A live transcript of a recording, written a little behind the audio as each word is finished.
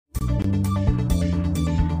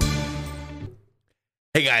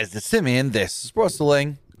Hey guys, it's Simeon. This is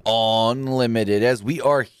Wrestling Unlimited as we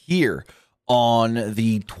are here on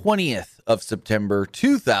the 20th of September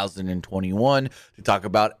 2021 to talk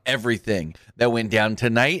about everything that went down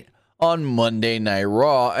tonight on Monday Night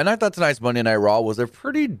Raw. And I thought tonight's Monday Night Raw was a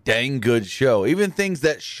pretty dang good show. Even things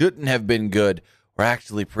that shouldn't have been good were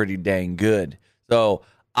actually pretty dang good. So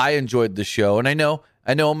I enjoyed the show, and I know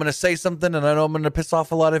I'm going to say something, and I know I'm going to piss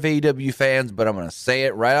off a lot of AEW fans, but I'm going to say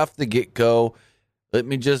it right off the get-go. Let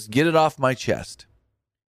me just get it off my chest.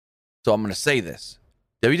 So I'm going to say this.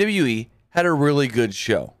 WWE had a really good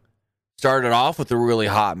show. Started off with a really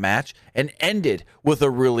hot match and ended with a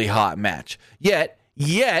really hot match. Yet,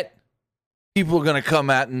 people are going to come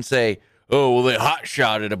out and say, oh, well, they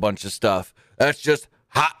hot-shotted a bunch of stuff. That's just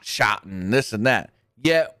hot-shotting, this and that.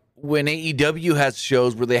 Yet, when AEW has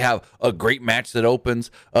shows where they have a great match that opens,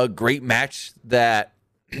 a great match that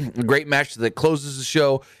closes the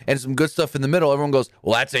show, and some good stuff in the middle, everyone goes,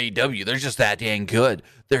 well, that's AEW. They're just that dang good.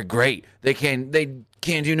 They're great. They can't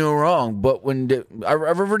do no wrong. But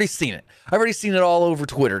I've already seen it. I've already seen it all over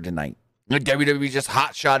Twitter tonight. WWE just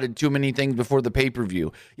hot-shotted too many things before the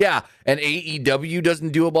pay-per-view. Yeah, and AEW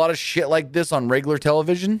doesn't do a lot of shit like this on regular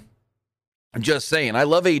television. I'm just saying. I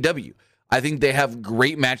love AEW. I think they have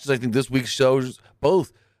great matches. I think this week's shows,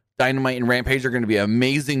 both Dynamite and Rampage, are going to be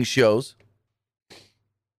amazing shows.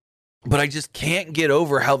 But I just can't get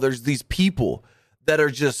over how there's these people that are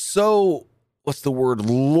just so,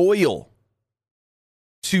 loyal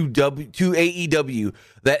to AEW,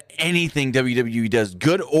 that anything WWE does,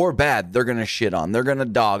 good or bad, they're going to shit on. They're going to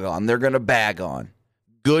dog on. They're going to bag on.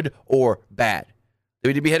 Good or bad.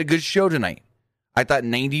 WWE had a good show tonight. I thought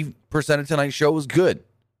 90% of tonight's show was good.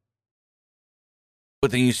 But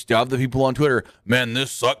then you still have the people on Twitter, man, this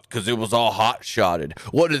sucked because it was all hot-shotted.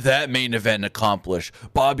 What did that main event accomplish?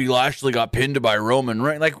 Bobby Lashley got pinned by Roman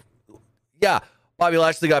Reigns. Like, yeah, Bobby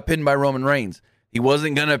Lashley got pinned by Roman Reigns. He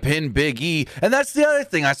wasn't going to pin Big E. And that's the other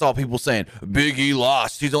thing I saw people saying. Big E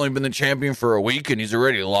lost. He's only been the champion for a week and he's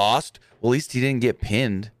already lost. Well, at least he didn't get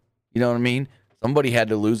pinned. You know what I mean? Somebody had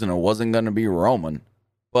to lose and it wasn't going to be Roman.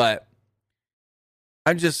 But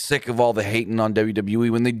I'm just sick of all the hating on WWE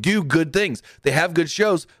when they do good things. They have good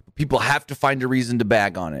shows, but people have to find a reason to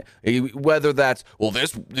bag on it. Whether that's, well, they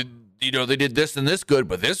did this and this good,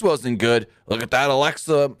 but this wasn't good. Look at that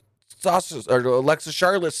Alexa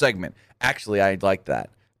Charlotte segment. Actually, I like that.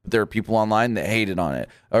 But there are people online that hated on it.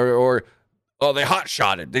 Or oh, they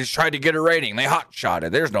hot-shot it. They just tried to get a rating. They hot-shot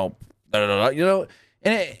it. There's no, and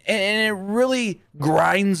it really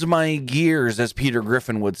grinds my gears, as Peter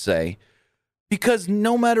Griffin would say. Because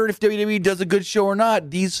no matter if WWE does a good show or not,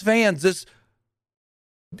 these fans, this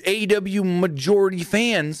AEW majority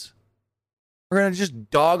fans, are going to just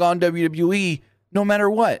dog on WWE no matter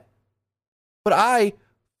what. But I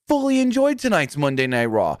fully enjoyed tonight's Monday Night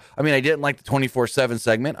Raw. I mean, I didn't like the 24/7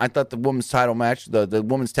 segment. I thought the women's title match, the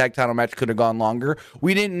women's tag title match could have gone longer.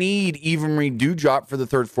 We didn't need Eva Marie Doudrop for the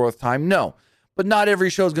third, fourth time. No. But not every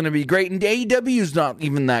show is going to be great. And AEW is not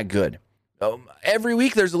even that good. Every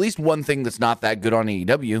week there's at least one thing that's not that good on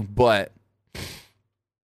AEW, but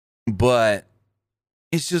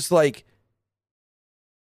it's just like,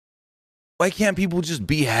 why can't people just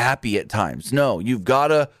be happy at times? No, you've got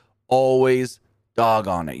to always dog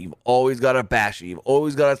on it. You've always got to bash it. You've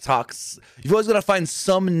always got to talk. You've always got to find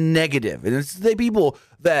some negative. And it's the people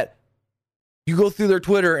that you go through their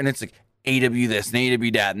Twitter and it's like, AEW this and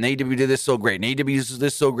AEW that, and AEW did this so great, and AEW is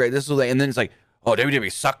this so great, this so that, and then it's like, oh,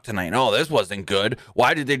 WWE sucked tonight. Oh, this wasn't good.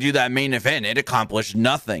 Why did they do that main event? It accomplished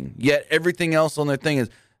nothing. Yet everything else on their thing is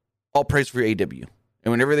all praise for AEW.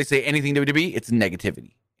 And whenever they say anything WWE, it's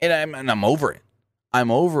negativity. And I'm over it. I'm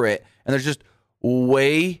over it. And there's just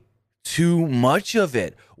way too much of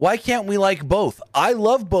it. Why can't we like both? I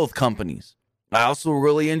love both companies. I also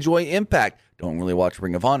really enjoy Impact. Don't really watch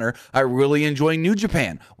Ring of Honor. I really enjoy New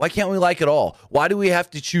Japan. Why can't we like it all? Why do we have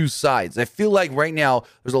to choose sides? I feel like right now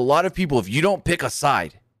there's a lot of people, if you don't pick a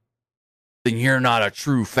side, then you're not a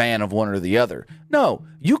true fan of one or the other. No,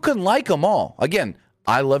 you can like them all. Again,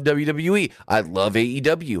 I love WWE. I love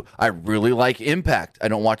AEW. I really like Impact. I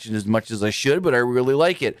don't watch it as much as I should, but I really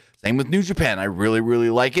like it. Same with New Japan. I really,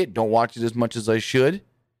 really like it. Don't watch it as much as I should.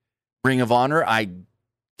 Ring of Honor, I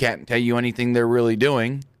can't tell you anything they're really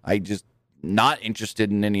doing. I just not interested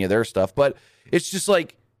in any of their stuff. But it's just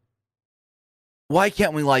like, why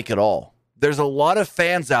can't we like it all? There's a lot of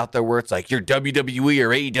fans out there where it's like, you're WWE or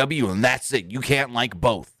AEW and that's it. You can't like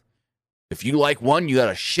both. If you like one, you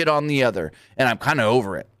gotta shit on the other. And I'm kind of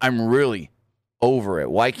over it. I'm really over it.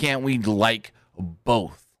 Why can't we like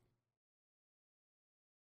both?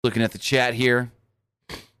 Looking at the chat here.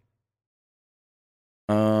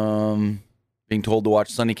 Being told to watch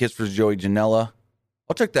Sunny Kiss vs. Joey Janela.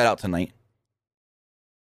 I'll check that out tonight.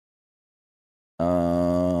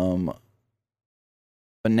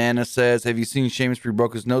 Banana says, have you seen Sheamus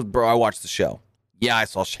re-broke his nose? Bro, I watched the show. Yeah, I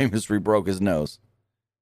saw Sheamus re-broke his nose.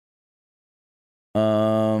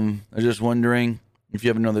 I'm just wondering if you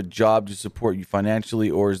have another job to support you financially,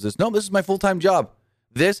 or is this... No, this is my full-time job.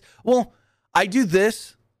 I do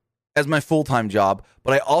this as my full-time job,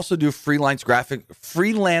 but I also do freelance graphic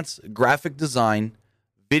design,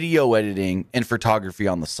 video editing, and photography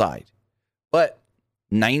on the side. But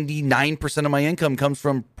 99% of my income comes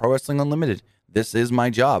from Pro Wrestling Unlimited. This is my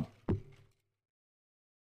job.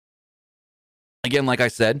 Again, like I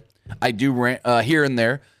said, I do here and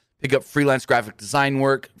there pick up freelance graphic design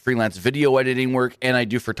work, freelance video editing work, and I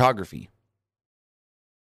do photography.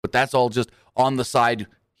 But that's all just on the side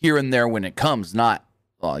here and there when it comes, not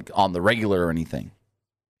like on the regular or anything.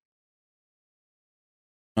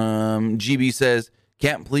 GB says,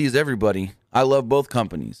 can't please everybody. I love both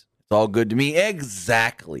companies. It's all good to me.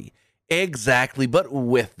 Exactly. But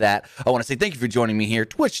with that, I want to say thank you for joining me here.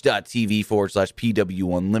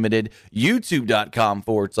 Twitch.tv/PW Unlimited,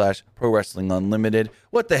 YouTube.com/Pro Wrestling Unlimited.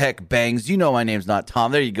 What the heck, bangs? You know my name's not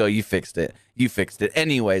Tom. There you go. You fixed it.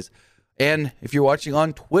 Anyways, and if you're watching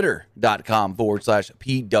on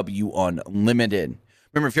Twitter.com/PW Unlimited.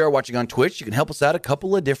 Remember, if you are watching on Twitch, you can help us out a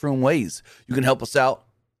couple of different ways. You can help us out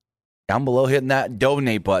down below hitting that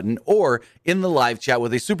donate button, or in the live chat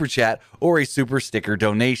with a super chat or a super sticker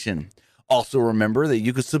donation. Also, remember that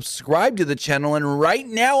you can subscribe to the channel, and right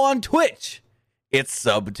now on Twitch, it's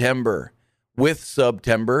September. With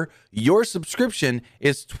September, your subscription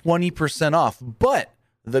is 20% off. But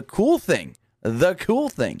the cool thing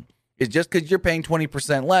is just because you're paying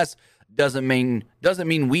 20% less doesn't mean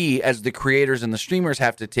we as the creators and the streamers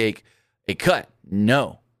have to take a cut.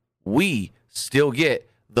 No, we still get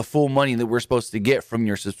the full money that we're supposed to get from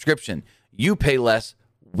your subscription. You pay less,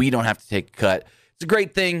 we don't have to take a cut. It's a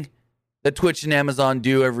great thing that Twitch and Amazon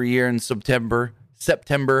do every year in September.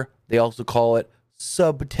 They also call it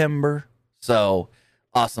Subtember. So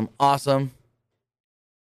awesome.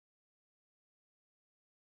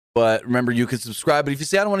 But remember, you can subscribe. But if you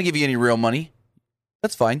say, I don't want to give you any real money,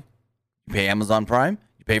 that's fine. You pay Amazon Prime.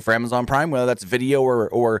 You pay for Amazon Prime, whether that's video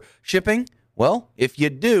or shipping. Well, if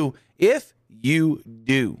you do, then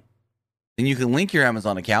you can link your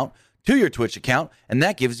Amazon account to your Twitch account, and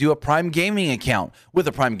that gives you a Prime Gaming account. With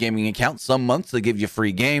a Prime Gaming account, some months they give you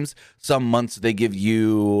free games. Some months they give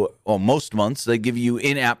you, most months, they give you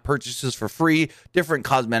in-app purchases for free, different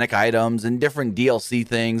cosmetic items, and different DLC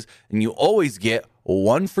things. And you always get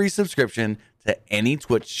one free subscription to any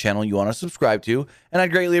Twitch channel you want to subscribe to, and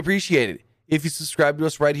I'd greatly appreciate it if you subscribe to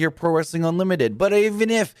us right here, Pro Wrestling Unlimited. But even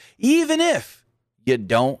if you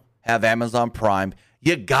don't have Amazon Prime,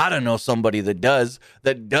 you gotta know somebody that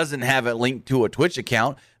doesn't have it linked to a Twitch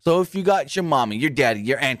account. So if you got your mommy, your daddy,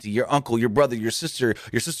 your auntie, your uncle, your brother, your sister,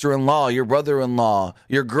 your sister-in-law, your brother-in-law,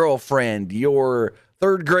 your girlfriend, your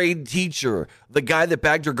third grade teacher, the guy that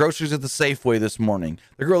bagged your groceries at the Safeway this morning,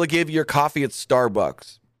 the girl that gave you your coffee at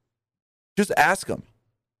Starbucks, just ask them.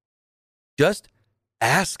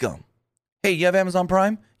 Hey, you have Amazon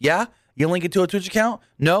Prime? Yeah? You link it to a Twitch account?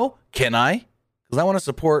 No? Can I? Because I want to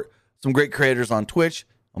support some great creators on Twitch.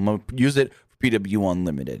 I'm going to use it for PW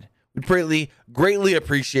Unlimited. We'd greatly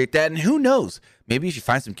appreciate that. And who knows? Maybe if you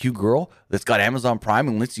find some cute girl that's got Amazon Prime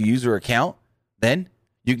and lets you use her account, then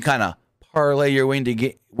you can kind of parlay your way into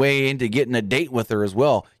getting a date with her as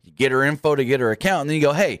well. You get her info to get her account, and then you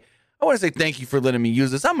go, hey, I want to say thank you for letting me use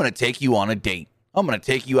this. I'm going to take you on a date. I'm going to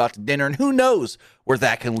take you out to dinner, and who knows where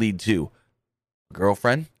that can lead to? A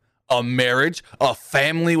girlfriend? A marriage? A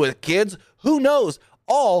family with kids? Who knows?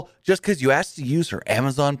 All just because you asked to use her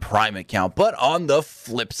Amazon Prime account. But on the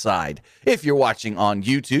flip side, if you're watching on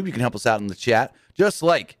YouTube, you can help us out in the chat, just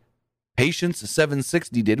like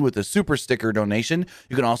Patience760 did with a super sticker donation.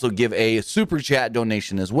 You can also give a super chat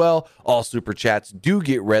donation as well. All super chats do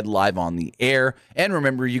get read live on the air. And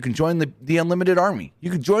remember, you can join the Unlimited Army. You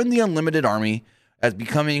can join the Unlimited Army as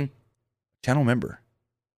becoming a channel member.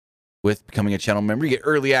 With becoming a channel member, you get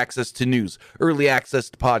early access to news, early access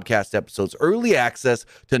to podcast episodes, early access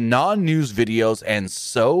to non-news videos, and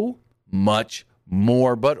so much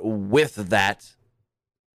more. But with that,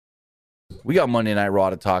 we got Monday Night Raw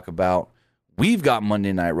to talk about. We've got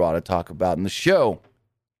Monday Night Raw to talk about. And the show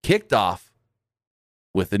kicked off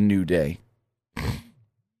with a New Day.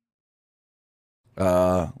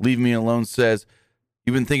 Leave Me Alone says,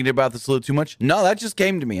 you've been thinking about this a little too much? No, that just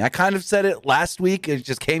came to me. I kind of said it last week. It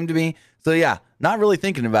just came to me. So yeah, not really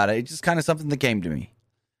thinking about it. It's just kind of something that came to me.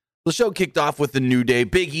 The show kicked off with the New Day.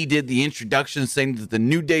 Big E did the introduction saying that the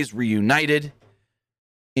New Day's reunited.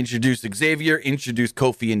 Introduced Xavier, introduced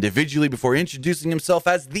Kofi individually before introducing himself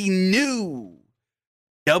as the new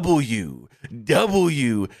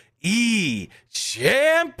WWE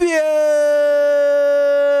Champion.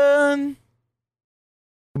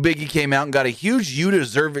 Big E came out and got a huge "You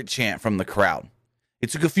deserve it" chant from the crowd. It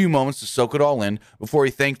took a few moments to soak it all in before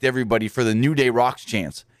he thanked everybody for the New Day rocks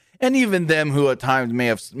chants, and even them who at times may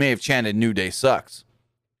have chanted "New Day sucks."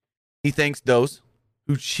 He thanks those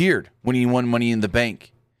who cheered when he won Money in the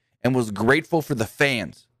Bank and was grateful for the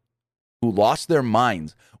fans who lost their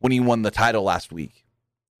minds when he won the title last week.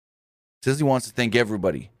 Says he wants to thank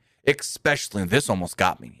everybody, especially, this almost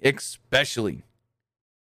got me, especially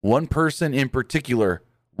one person in particular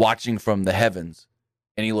watching from the heavens.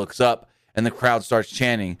 And he looks up and the crowd starts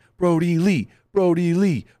chanting, "Brody Lee, Brody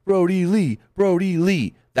Lee, Brody Lee, Brody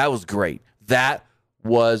Lee." That was great. That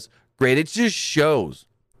was great. It just shows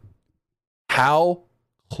how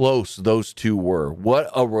close those two were. What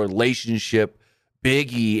a relationship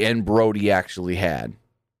Big E and Brody actually had.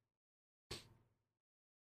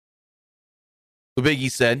 So Big E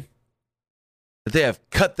said that they have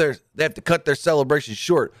to cut their celebration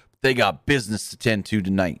short, but they got business to tend to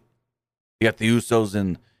tonight. You got the Usos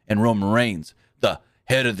and Roman Reigns, the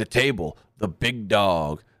head of the table, the big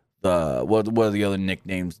dog, the what are the other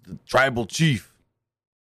nicknames? The tribal chief.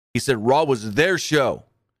 He said Raw was their show,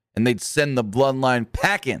 and they'd send the bloodline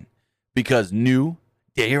packing because New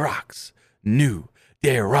Day rocks. New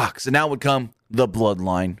Day rocks. And now would come the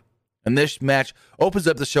bloodline. And this match opens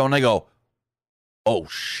up the show, and I go, oh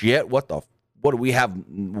shit, what do we have?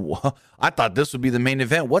 I thought this would be the main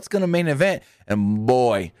event. What's going to main event? And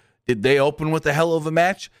boy, did they open with a hell of a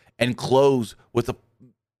match and close with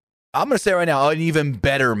I'm going to say right now, an even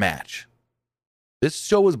better match. This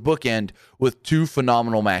show was bookend with two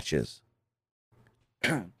phenomenal matches.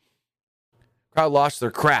 Crowd lost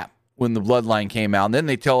their crap when the bloodline came out. And then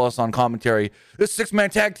they tell us on commentary, this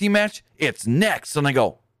 6-man tag team match, it's next. And I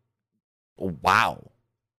go, oh, wow.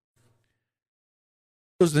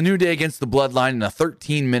 It was the New Day against the Bloodline in a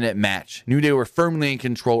 13-minute match. New Day were firmly in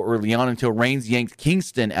control early on until Reigns yanked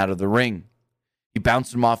Kingston out of the ring. He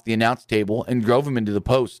bounced him off the announce table and drove him into the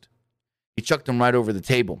post. He chucked him right over the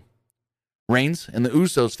table. Reigns and the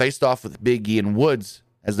Usos faced off with Big E and Woods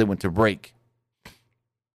as they went to break.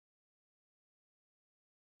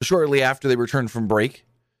 Shortly after they returned from break,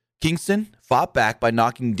 Kingston fought back by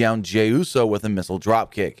knocking down Jey Uso with a missile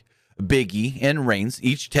dropkick. Big E and Reigns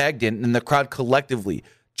each tagged in, and the crowd collectively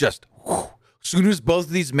just, as soon as both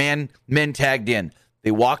of these men tagged in,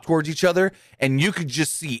 they walked towards each other, and you could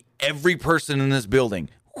just see every person in this building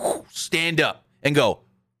stand up and go,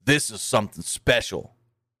 this is something special.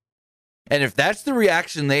 And if that's the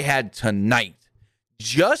reaction they had tonight,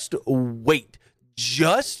 just wait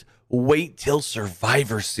till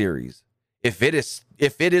Survivor Series. If it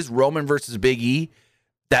is Roman versus Big E,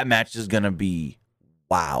 that match is going to be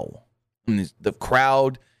wow. And the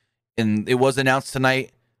crowd, and it was announced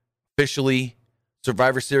tonight officially,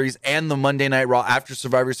 Survivor Series and the Monday Night Raw after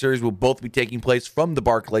Survivor Series will both be taking place from the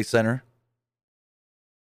Barclays Center.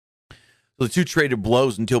 So the two traded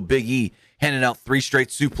blows until Big E handed out 3 straight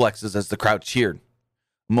suplexes as the crowd cheered.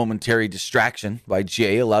 A momentary distraction by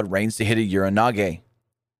Jey allowed Reigns to hit a Uranage.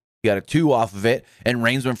 He got a 2 off of it, and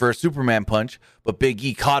Reigns went for a Superman punch, but Big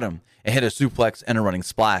E caught him and hit a suplex and a running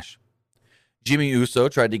splash. Jimmy Uso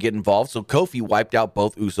tried to get involved, so Kofi wiped out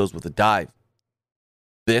both Usos with a dive.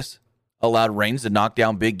 This allowed Reigns to knock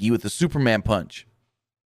down Big E with a Superman punch.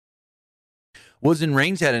 Woods and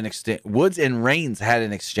Reigns had an exchange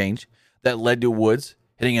that led to Woods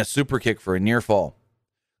hitting a super kick for a near fall.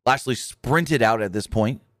 Lashley sprinted out at this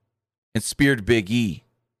point and speared Big E.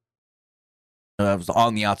 That was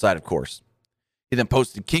on the outside, of course. He then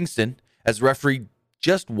posted Kingston as referee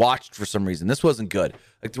just watched for some reason. This wasn't good.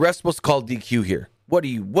 Like, the ref's supposed to call DQ here. What are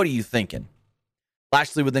you thinking?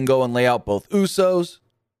 Lashley would then go and lay out both Usos.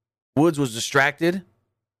 Woods was distracted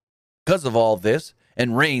because of all this,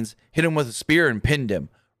 and Reigns hit him with a spear and pinned him.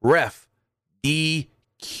 Ref,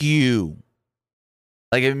 DQ.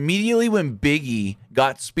 Like, immediately when Big E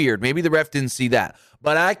got speared, maybe the ref didn't see that,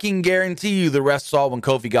 but I can guarantee you the ref saw when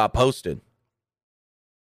Kofi got posted.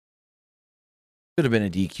 Could have been a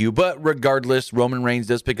DQ, but regardless, Roman Reigns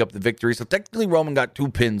does pick up the victory, so technically Roman got 2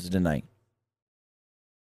 pins tonight.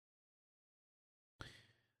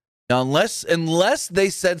 Now, unless they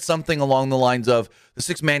said something along the lines of the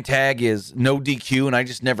 6-man tag is no DQ and I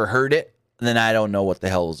just never heard it, then I don't know what the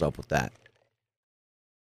hell is up with that.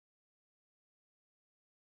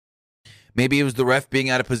 Maybe it was the ref being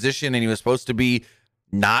out of position and he was supposed to be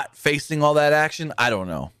not facing all that action. I don't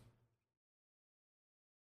know.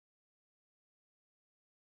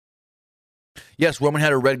 Yes, Roman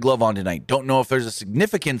had a red glove on tonight. Don't know if there's a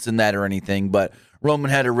significance in that or anything, but Roman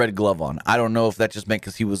had a red glove on. I don't know if that just meant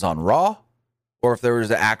because he was on Raw or if there was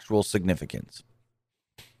an actual significance.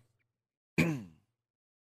 So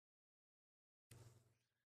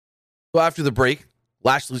after the break,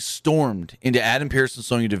 Lashley stormed into Adam Pearce and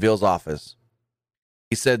Sonya Deville's office.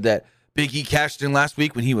 He said that Big E cashed in last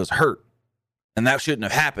week when he was hurt, and that shouldn't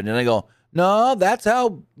have happened. And I go, no, that's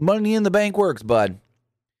how Money in the Bank works, bud.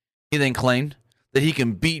 He then claimed that he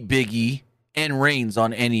can beat Big E and Reigns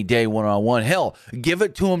on any day one-on-one. Hell, give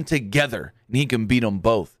it to him together, and he can beat them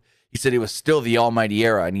both. He said it was still the almighty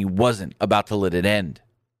era, and he wasn't about to let it end.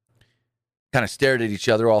 Kind of stared at each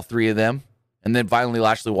other, all three of them, and then finally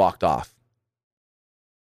Lashley walked off.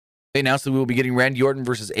 They announced that we will be getting Randy Orton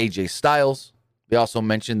versus AJ Styles. They also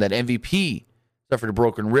mentioned that MVP suffered a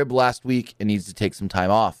broken rib last week and needs to take some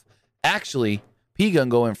time off. Actually, P-Gun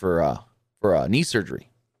going for knee surgery.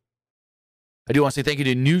 I do want to say thank you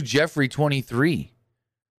to New Jeffrey23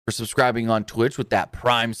 for subscribing on Twitch with that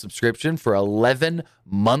Prime subscription for 11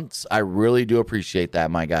 months. I really do appreciate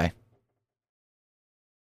that, my guy.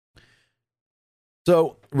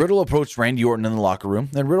 So Riddle approached Randy Orton in the locker room,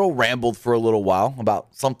 and Riddle rambled for a little while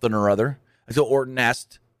about something or other until Orton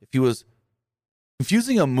asked if he was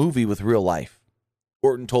confusing a movie with real life.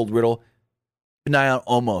 Orton told Riddle, "Keep an eye on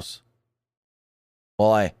Omos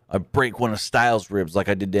while I break one of Styles' ribs like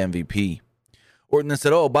I did to MVP." Orton then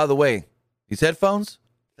said, "Oh, by the way, these headphones,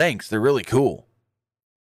 thanks, they're really cool."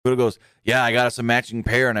 Riddle goes, "Yeah, I got us a matching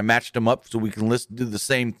pair, and I matched them up so we can listen to the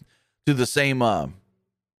same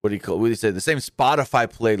what do you say? The same Spotify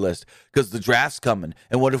playlist because the draft's coming.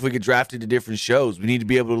 And what if we get drafted to different shows? We need to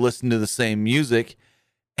be able to listen to the same music."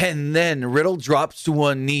 And then Riddle drops to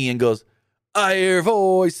one knee and goes, "I hear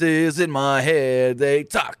voices in my head. They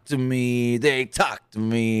talk to me. They talk to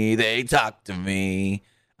me. They talk to me."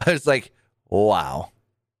 I was like, wow.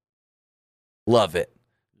 Love it.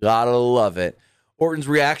 Gotta love it. Orton's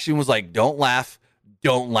reaction was like, don't laugh.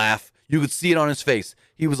 Don't laugh. You could see it on his face.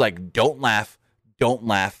 He was like, don't laugh. Don't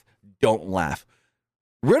laugh. Don't laugh.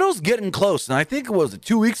 Riddle's getting close. And I think it was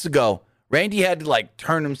 2 weeks ago, Randy had to like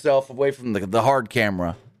turn himself away from the hard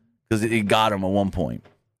camera because it got him at one point.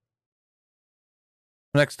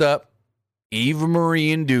 Next up, Eva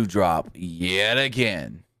Marie and Doudrop yet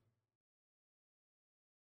again.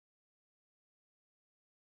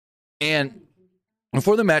 And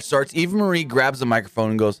before the match starts, Eva Marie grabs the microphone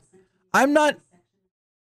and goes,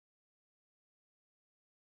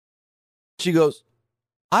 She goes,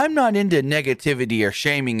 "I'm not into negativity or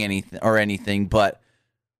shaming anything, but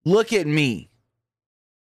look at me.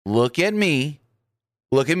 Look at me.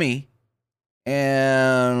 Look at me.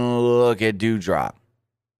 And look at Doudrop."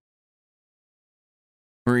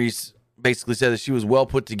 Maurice basically said that she was well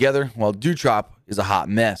put together, while Doudrop is a hot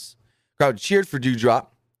mess. The crowd cheered for Doudrop,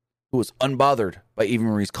 who was unbothered by Eva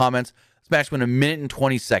Marie's comments. This match went 1 minute and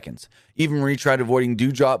 20 seconds. Eva Marie tried avoiding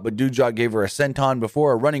Doudrop, but Doudrop gave her a senton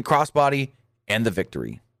before a running crossbody and the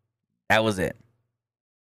victory. That was it.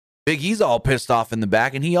 Big E's all pissed off in the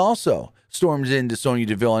back, and he also storms into Sonya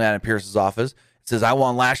Deville and Adam Pearce's office. Says, "I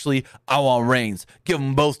want Lashley, I want Reigns. Give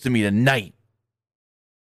them both to me tonight."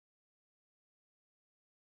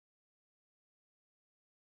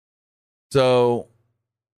 So,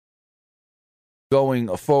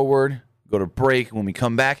 going forward, go to break. When we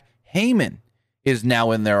come back, Heyman is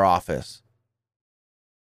now in their office.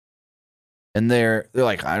 And they're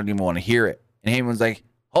like, "I don't even want to hear it." And Heyman's like,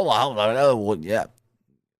 hold on. Oh, well, yeah.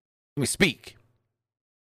 Let me speak.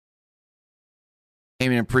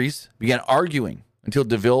 Heyman and Priest began arguing until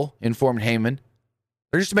Deville informed Heyman,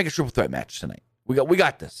 "They're just to make a triple threat match tonight. We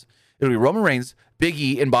got this. It'll be Roman Reigns, Big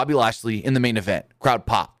E, and Bobby Lashley in the main event." Crowd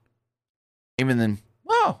pop. Heyman then,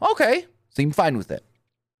 "Oh, okay." Seemed fine with it.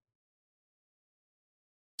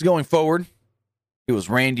 So going forward, it was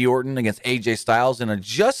Randy Orton against AJ Styles in a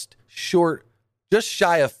just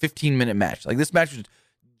shy of 15-minute match. Like, this match was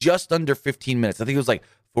just under 15 minutes. I think it was like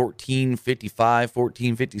 14:55,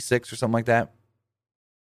 14:56 or something like that.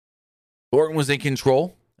 Orton was in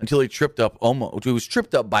control until he tripped up Omos. He was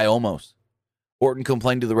tripped up by Omos. Orton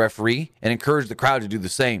complained to the referee and encouraged the crowd to do the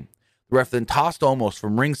same. The ref then tossed Omos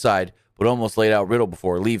from ringside, but Omos laid out Riddle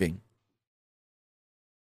before leaving.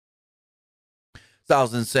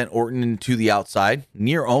 Styles then sent Orton into the outside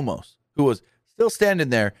near Omos, who was still standing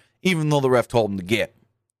there even though the ref told him to get.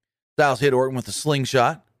 Styles hit Orton with a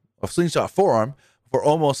slingshot forearm before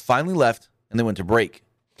Omos finally left and they went to break.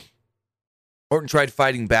 Orton tried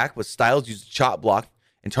fighting back, but Styles used a chop block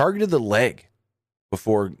and targeted the leg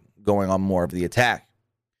before going on more of the attack.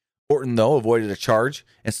 Orton, though, avoided a charge,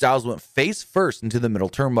 and Styles went face first into the middle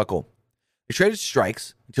turnbuckle. They traded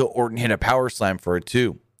strikes until Orton hit a power slam for a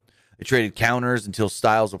 2. They traded counters until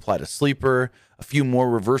Styles applied a sleeper. A few more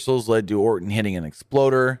reversals led to Orton hitting an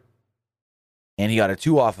exploder, and he got a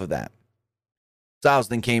 2 off of that. Styles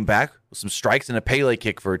then came back with some strikes and a Pele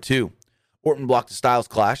kick for a 2. Orton blocked a Styles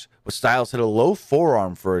clash, but Styles hit a low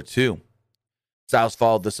forearm for a 2. Styles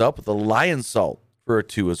followed this up with a lion salt for a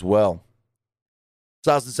 2 as well.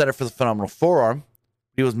 Styles then set up for the phenomenal forearm,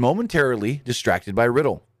 but he was momentarily distracted by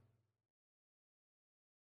Riddle.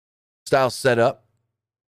 Styles set up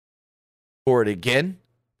for it again,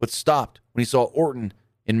 but stopped when he saw Orton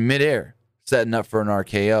in midair setting up for an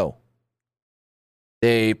RKO.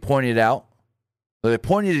 They pointed at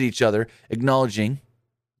each other, acknowledging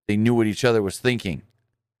they knew what each other was thinking.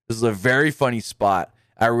 This is a very funny spot.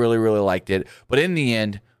 I really, really liked it. But in the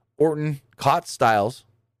end, Orton caught Styles,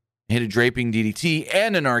 hit a draping DDT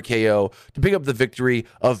and an RKO to pick up the victory.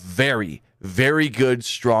 A very, very good,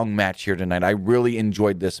 strong match here tonight. I really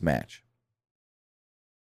enjoyed this match.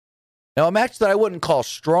 Now, a match that I wouldn't call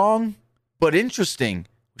strong, but interesting,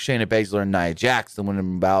 was Shayna Baszler and Nia Jax that went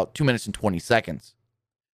in about 2 minutes and 20 seconds.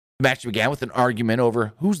 The match began with an argument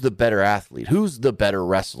over who's the better athlete, who's the better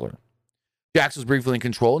wrestler. Jax was briefly in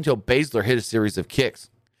control until Baszler hit a series of kicks.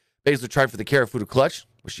 Baszler tried for the Karafuda clutch,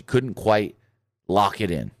 but she couldn't quite lock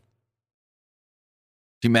it in.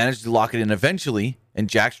 She managed to lock it in eventually, and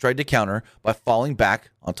Jax tried to counter by falling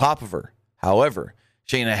back on top of her. However,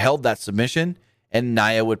 Shayna held that submission, and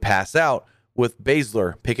Nia would pass out, with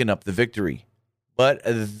Baszler picking up the victory. But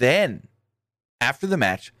then, after the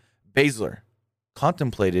match, Baszler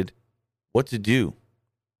contemplated what to do.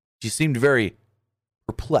 She seemed very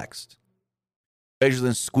perplexed. Baszler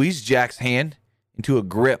then squeezed Jax's hand into a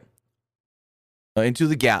grip, into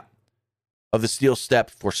the gap of the steel step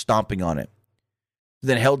before stomping on it. He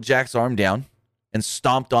then held Jax's arm down and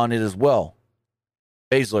stomped on it as well.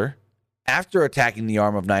 Baszler, after attacking the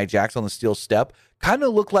arm of Nia Jax on the steel step, kind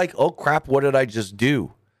of looked like, oh crap, what did I just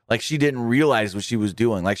do? Like she didn't realize what she was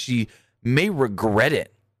doing. Like she may regret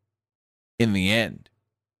it in the end.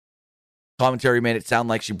 Commentary made it sound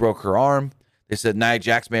like she broke her arm. They said Nia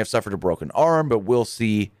Jax may have suffered a broken arm, but we'll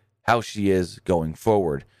see how she is going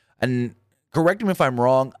forward. And correct me if I'm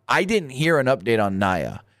wrong, I didn't hear an update on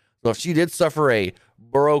Nia. So if she did suffer a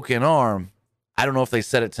broken arm, I don't know if they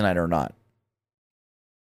said it tonight or not.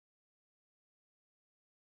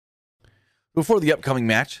 Before the upcoming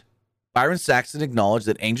match, Byron Saxton acknowledged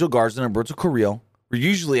that Angel Garza and Humberto Carrillo were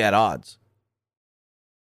usually at odds.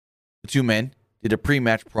 The two men did a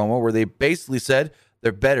pre-match promo where they basically said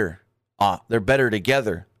they're better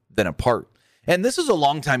together than apart. And this is a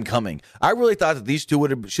long time coming. I really thought that these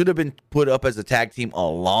two should have been put up as a tag team a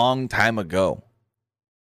long time ago.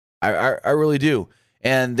 I really do.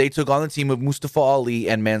 And they took on the team of Mustafa Ali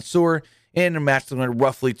and Mansoor in a match that went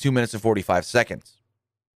roughly 2 minutes and 45 seconds.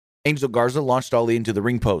 Angel Garza launched Ali into the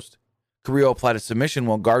ring post. Carrillo applied a submission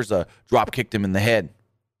while Garza drop-kicked him in the head.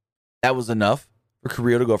 That was enough for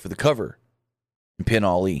Carrillo to go for the cover and pin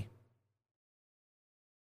Ali.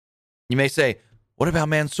 You may say, what about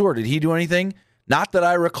Mansoor? Did he do anything? Not that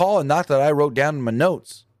I recall and not that I wrote down in my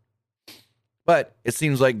notes. But it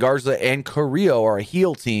seems like Garza and Carrillo are a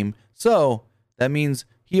heel team, so that means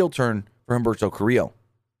heel turn for Humberto Carrillo.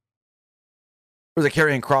 There was a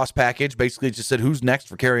Karrion Kross package. Basically, it just said, who's next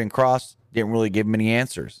for Karrion Kross? Didn't really give him any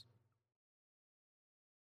answers.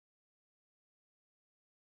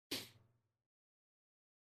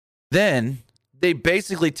 Then, they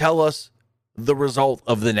basically tell us the result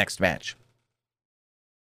of the next match.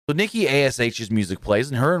 So, Nikki ASH's music plays,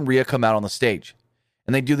 and her and Rhea come out on the stage.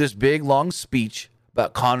 And they do this big, long speech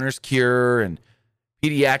about Connor's Cure and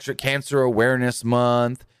Pediatric Cancer Awareness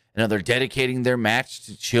Month, and how they're dedicating their match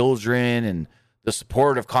to children and the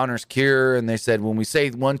support of Connor's Cure. And they said, when we say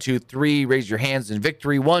 1, 2, 3, raise your hands in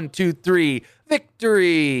victory. 1, 2, 3,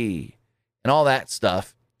 victory. And all that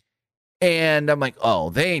stuff. And I'm like, oh,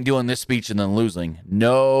 they ain't doing this speech and then losing.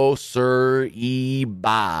 No, sir,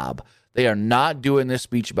 Bob. They are not doing this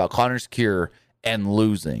speech about Connor's Cure and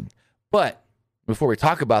losing. But before we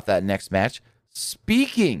talk about that next match,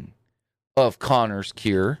 speaking of Connor's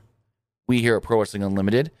Cure, we here at Pro Wrestling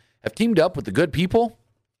Unlimited have teamed up with the good people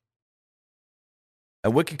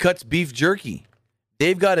at Wicked Cuts Beef Jerky.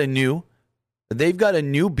 They've got a new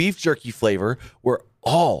beef jerky flavor where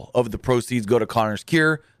all of the proceeds go to Connor's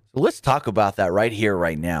Cure. So let's talk about that right here,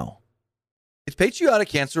 right now. It's Patriotic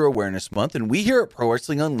Cancer Awareness Month, and we here at Pro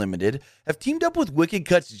Wrestling Unlimited have teamed up with Wicked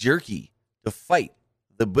Cuts Jerky to fight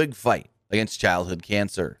the big fight against childhood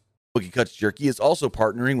cancer. Wicked Cuts Jerky is also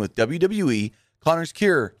partnering with WWE, Connor's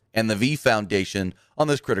Cure, and the V Foundation on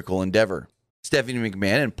this critical endeavor. Stephanie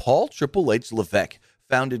McMahon and Paul Triple H Levesque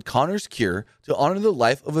founded Connor's Cure to honor the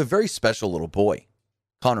life of a very special little boy,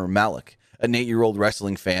 Connor Malik, an 8-year-old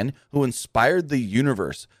wrestling fan who inspired the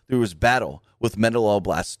universe through his battle with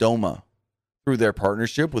medulloblastoma. Through their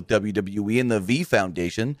partnership with WWE and the V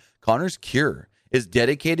Foundation, Connor's Cure is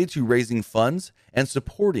dedicated to raising funds and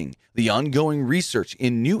supporting the ongoing research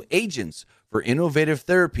in new agents for innovative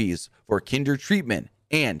therapies for kinder treatment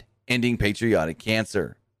and ending pancreatic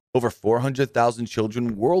cancer. Over 400,000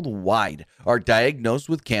 children worldwide are diagnosed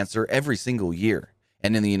with cancer every single year,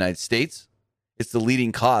 and in the United States, it's the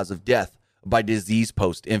leading cause of death by disease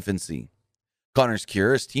post-infancy. Connor's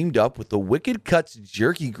Cure has teamed up with the Wicked Cuts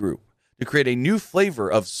Jerky Group to create a new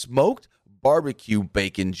flavor of smoked barbecue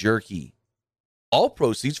bacon jerky. All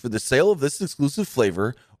proceeds for the sale of this exclusive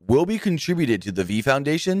flavor will be contributed to the V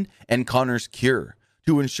Foundation and Connor's Cure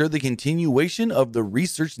to ensure the continuation of the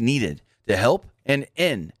research needed to help and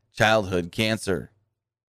end childhood cancer.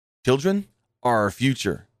 Children are our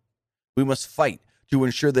future. We must fight to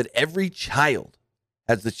ensure that every child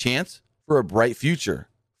has the chance for a bright future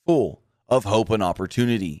full of hope and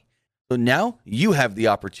opportunity. So now you have the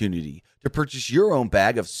opportunity to purchase your own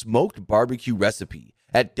bag of smoked barbecue recipe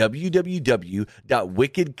at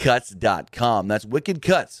www.wickedcuts.com. That's Wicked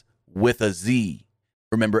Cuts with a Z.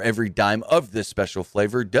 Remember, every dime of this special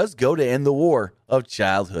flavor does go to end the war of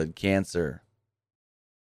childhood cancer.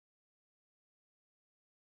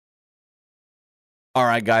 All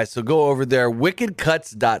right, guys, so go over there,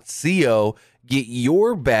 wickedcuts.co, get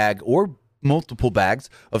your bag or multiple bags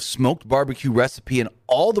of smoked barbecue recipe, and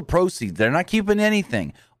all the proceeds, they're not keeping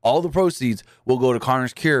anything, all the proceeds will go to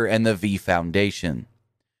Connor's Cure and the V Foundation.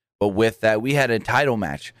 But with that, we had a title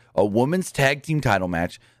match, a women's tag team title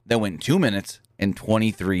match that went 2 minutes and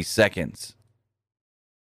 23 seconds.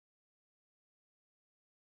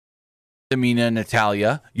 Tamina and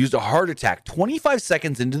Natalya used a heart attack 25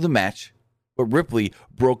 seconds into the match, but Ripley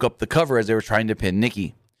broke up the cover as they were trying to pin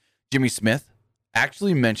Nikki. Jimmy Smith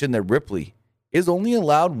actually mentioned that Ripley is only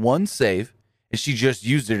allowed one save, and she just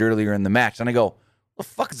used it earlier in the match. And I go, where the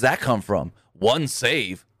fuck does that come from? One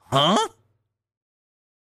save? Huh?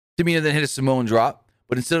 Tamina then hit a Samoan drop,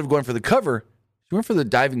 but instead of going for the cover, she went for the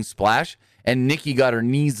diving splash, and Nikki got her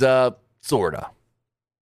knees up, sorta.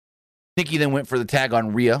 Nikki then went for the tag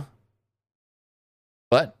on Rhea,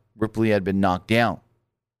 but Ripley had been knocked down.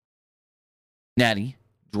 Natty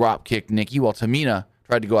drop kicked Nikki while Tamina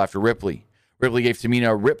tried to go after Ripley. Ripley gave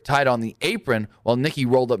Tamina a riptide on the apron while Nikki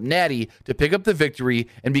rolled up Natty to pick up the victory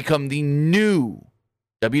and become the new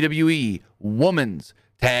WWE Women's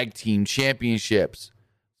Tag Team Championships.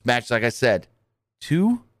 Match, like I said,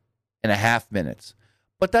 2.5 minutes.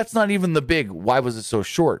 But that's not even the big, why was it so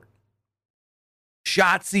short?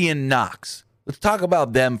 Shotzi and Nox. Let's talk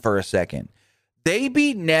about them for a second. They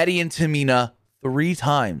beat Natty and Tamina 3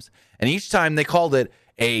 times. And each time they called it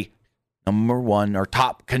a number one or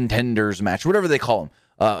top contenders match, whatever they call them,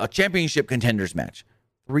 a championship contenders match.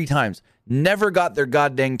 3 times. Never got their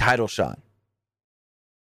goddamn title shot.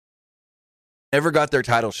 Never got their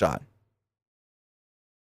title shot.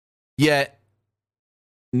 Yet,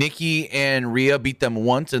 Nikki and Rhea beat them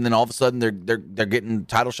once, and then all of a sudden they're getting the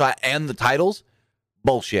title shot and the titles?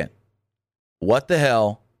 Bullshit. What the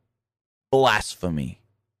hell? Blasphemy.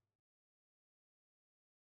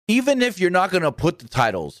 Even if you're not going to put the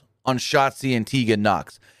titles on Shotzi and Tegan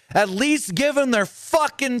Nox, at least give them their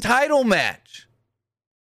fucking title match.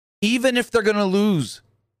 Even if they're going to lose,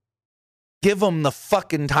 give them the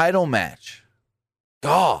fucking title match.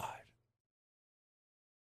 God.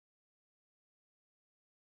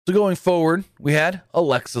 So going forward, we had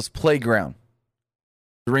Alexa's Playground.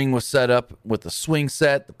 The ring was set up with the swing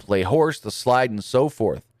set, the play horse, the slide, and so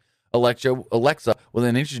forth. Alexa will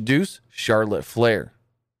then introduce Charlotte Flair.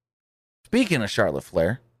 Speaking of Charlotte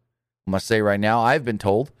Flair, I must say right now, I've been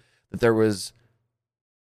told that there was,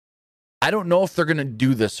 I don't know if they're going to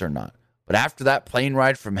do this or not, but after that plane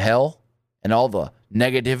ride from hell and all the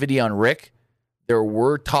negativity on Rick, there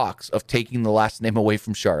were talks of taking the last name away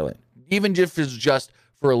from Charlotte, even if it's just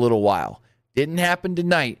for a little while. Didn't happen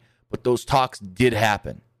tonight, but those talks did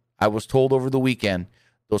happen. I was told over the weekend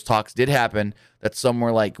those talks did happen, that some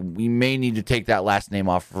were like, we may need to take that last name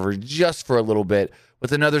off for just for a little bit. But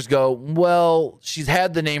then others go, well, she's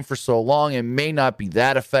had the name for so long, it may not be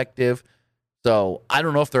that effective. So I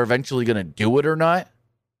don't know if they're eventually going to do it or not.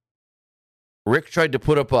 Rick tried to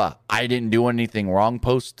put up a I didn't do anything wrong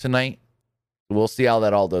post tonight. We'll see how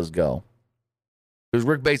that all does go. Because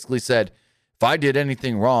Rick basically said, if I did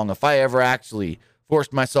anything wrong, if I ever actually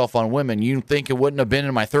forced myself on women, you think it wouldn't have been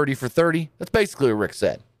in my 30 for 30? That's basically what Rick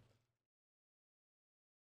said.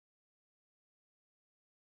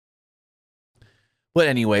 But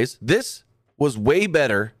anyways, this was way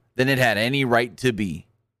better than it had any right to be.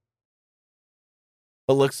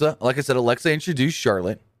 Alexa, like I said, Alexa introduced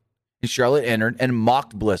Charlotte, and Charlotte entered and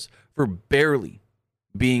mocked Bliss for barely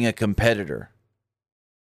being a competitor.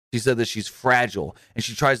 She said that she's fragile, and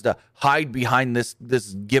she tries to hide behind this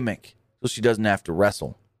gimmick so she doesn't have to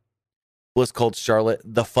wrestle. Bliss called Charlotte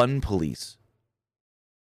the fun police.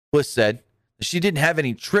 Bliss said that she didn't have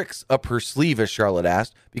any tricks up her sleeve, as Charlotte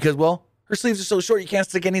asked, because, well, her sleeves are so short you can't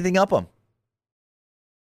stick anything up them.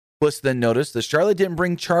 Bliss then noticed that Charlotte didn't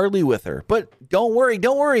bring Charlie with her. But don't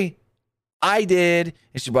worry. I did.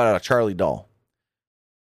 And she brought out a Charlie doll.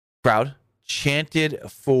 Crowd chanted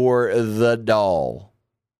for the doll.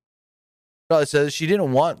 Charlotte says she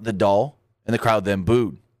didn't want the doll, and the crowd then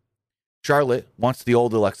booed. Charlotte wants the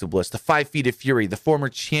old Alexa Bliss, the 5 Feet of Fury, the former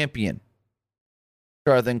champion.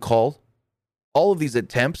 Charlotte then called all of these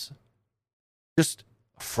attempts just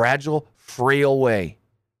a fragile, frail way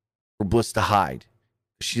for Bliss to hide.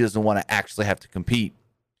 She doesn't want to actually have to compete.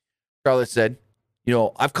 Charlotte said,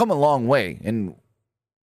 I've come a long way, and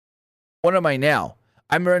what am I now?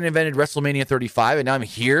 I'm reinvented WrestleMania 35, and now I'm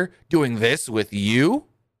here doing this with you,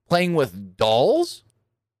 playing with dolls?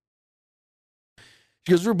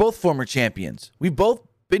 She goes, we're both former champions. We've both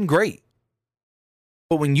been great.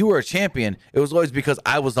 But when you were a champion, it was always because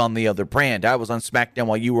I was on the other brand. I was on SmackDown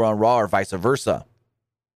while you were on Raw, or vice versa.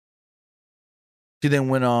 She then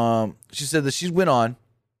went on. She said that she went on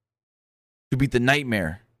to beat the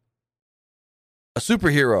Nightmare, a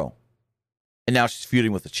superhero, and now she's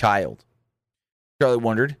feuding with a child. Charlotte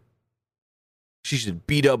wondered if she should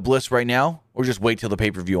beat up Bliss right now or just wait till the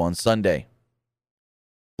pay-per-view on Sunday.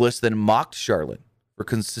 Bliss then mocked Charlotte for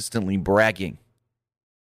consistently bragging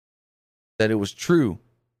that it was true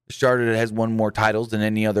Charlotte has won more titles than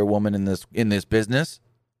any other woman in this business,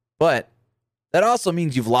 but that also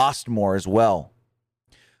means you've lost more as well.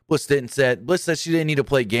 Bliss said she didn't need to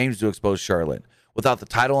play games to expose Charlotte. Without the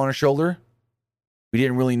title on her shoulder, we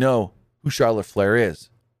didn't really know who Charlotte Flair is.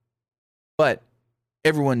 But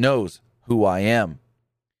everyone knows who I am.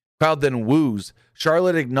 Crowd then woos.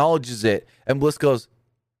 Charlotte acknowledges it, and Bliss goes,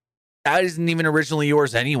 that isn't even originally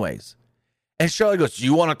yours anyways. And Charlotte goes,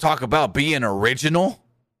 you want to talk about being original?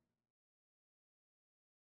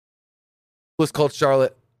 Bliss called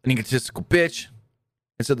Charlotte an egotistical bitch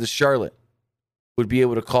and said that Charlotte wouldn't be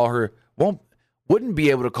able to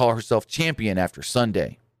call herself champion after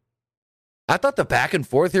Sunday. I thought the back and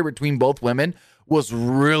forth here between both women was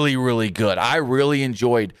really, really good. I really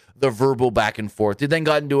enjoyed the verbal back and forth. It then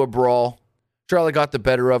got into a brawl. Charlotte got the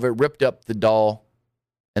better of it, ripped up the doll,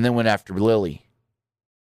 and then went after Lily.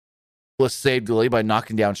 Bliss saved Lily by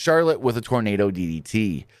knocking down Charlotte with a tornado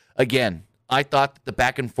DDT. Again, I thought that the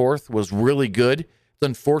back and forth was really good. It's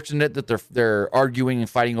unfortunate that they're arguing and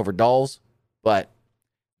fighting over dolls, but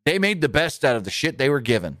they made the best out of the shit they were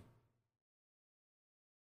given.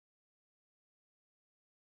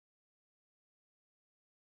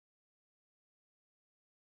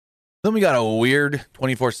 Then we got a weird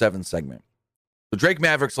 24/7 segment. So Drake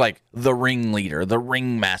Maverick's like the ringleader, the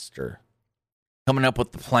ringmaster, coming up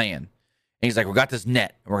with the plan. And he's like, we got this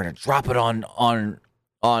net, and we're going to drop it on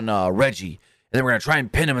Reggie, and then we're going to try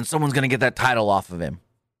and pin him, and someone's going to get that title off of him.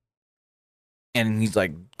 And he's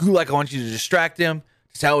like, Gulak, I want you to distract him.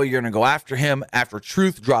 Tell you're going to go after him after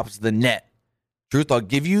Truth drops the net. Truth, I'll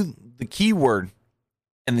give you the keyword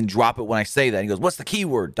and then drop it when I say that. He goes, what's the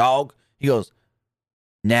keyword, dog? He goes,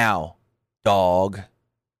 now, dog.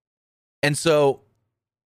 And so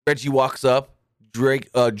Reggie walks up. Drew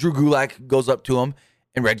Gulak goes up to him.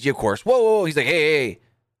 And Reggie, of course, whoa. He's like, hey,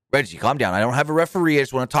 Reggie, calm down. I don't have a referee. I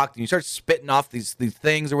just want to talk to you. He starts spitting off these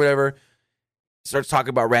things or whatever. Starts talking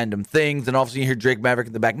about random things, and all of a sudden you hear Drake Maverick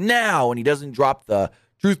in the back now, and he doesn't drop the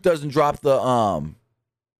Truth doesn't drop the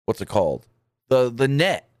what's it called? The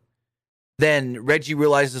net. Then Reggie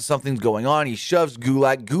realizes something's going on. He shoves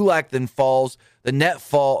Gulak. Gulak then falls. The net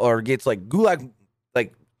Gulak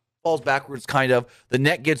falls backwards kind of. The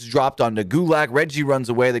net gets dropped onto Gulak. Reggie runs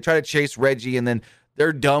away. They try to chase Reggie, and then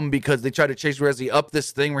they're dumb because they try to chase Reggie up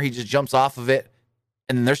this thing where he just jumps off of it,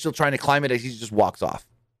 and then they're still trying to climb it as he just walks off.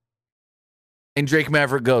 And Drake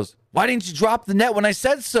Maverick goes, why didn't you drop the net when I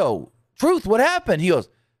said so? Truth, what happened? He goes,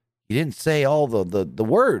 you didn't say all the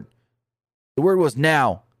word. The word was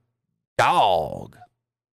now, dog.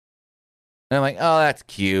 And I'm like, oh, that's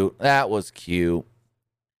cute. That was cute.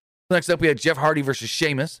 Next up, we had Jeff Hardy versus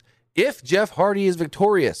Sheamus. If Jeff Hardy is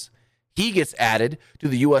victorious, he gets added to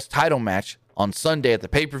the U.S. title match on Sunday at the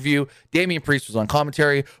pay-per-view. Damian Priest was on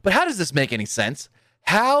commentary. But how does this make any sense?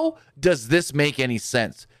 How does this make any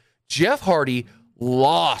sense? Jeff Hardy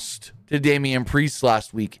lost to Damian Priest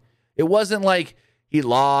last week. It wasn't like he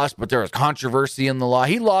lost, but there was controversy in the law.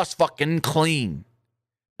 He lost fucking clean.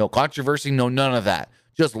 No controversy, no none of that.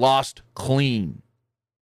 Just lost clean.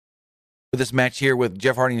 But this match here with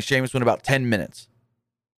Jeff Hardy and Sheamus went about 10 minutes.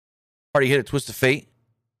 Hardy hit a twist of fate.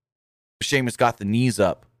 Sheamus got the knees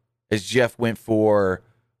up as Jeff went for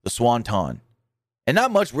the Swanton. And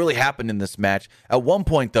not much really happened in this match. At one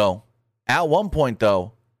point, though,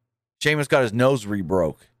 Sheamus got his nose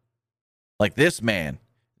re-broke. Like this man.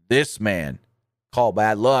 Call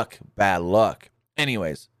bad luck.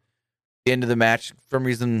 Anyways, the end of the match, for some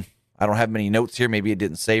reason, I don't have many notes here. Maybe it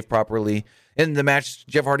didn't save properly. In the match,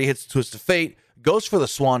 Jeff Hardy hits the twist of fate, goes for the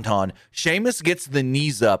Swanton. Sheamus gets the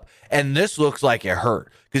knees up, and this looks like it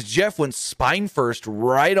hurt because Jeff went spine first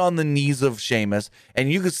right on the knees of Sheamus,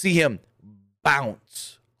 and you could see him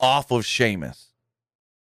bounce off of Sheamus.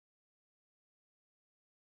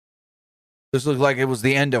 This looked like it was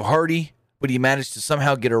the end of Hardy, but he managed to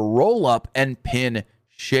somehow get a roll up and pin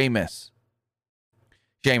Sheamus.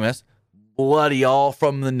 Sheamus, bloody all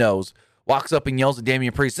from the nose, walks up and yells at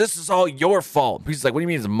Damian Priest, "This is all your fault." Priest is like, "What do you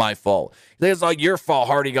mean it's my fault?" He's like, "It's all your fault.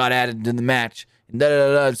 Hardy got added in the match."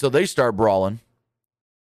 And so they start brawling.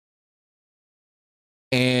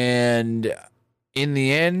 And in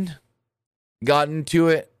the end, got into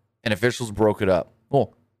it, and officials broke it up.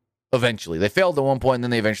 Well, eventually. They failed at one point, and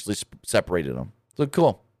then they eventually separated them. So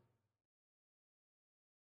cool.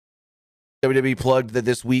 WWE plugged that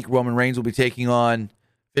this week Roman Reigns will be taking on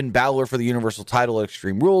Finn Balor for the Universal title at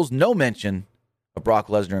Extreme Rules. No mention of Brock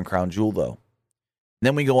Lesnar and Crown Jewel, though.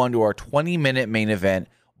 Then we go on to our 20-minute main event.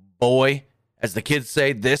 Boy, as the kids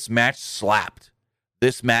say, this match slapped.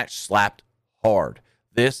 This match slapped hard.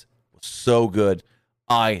 This was so good.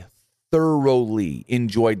 I thoroughly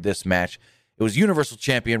enjoyed this match. It was Universal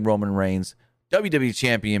Champion Roman Reigns, WWE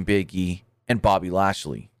Champion Big E, and Bobby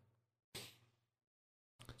Lashley.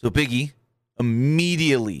 So Big E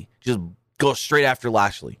immediately just goes straight after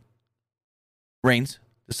Lashley. Reigns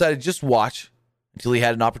decided to just watch until he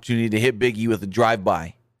had an opportunity to hit Big E with a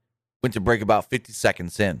drive-by. Went to break about 50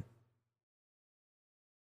 seconds in.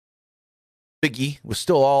 Big E was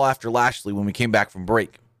still all after Lashley when we came back from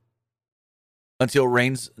break, until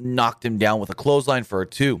Reigns knocked him down with a clothesline for a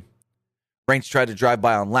 2. Reigns tried to drive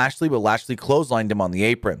by on Lashley, but Lashley clotheslined him on the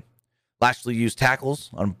apron. Lashley used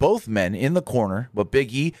tackles on both men in the corner, but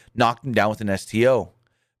Big E knocked him down with an STO.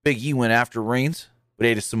 Big E went after Reigns, but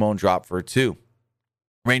ate a Samoan drop for a 2.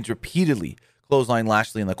 Reigns repeatedly clotheslined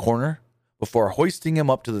Lashley in the corner before hoisting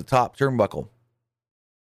him up to the top turnbuckle.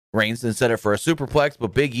 Reigns then set it for a superplex,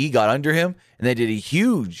 but Big E got under him, and they did a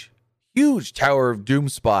huge Tower of Doom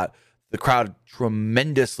spot the crowd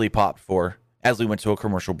tremendously popped for as we went to a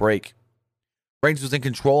commercial break. Reigns was in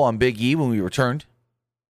control on Big E when we returned.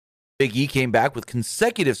 Big E came back with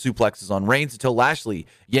consecutive suplexes on Reigns until Lashley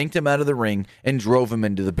yanked him out of the ring and drove him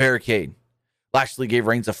into the barricade. Lashley gave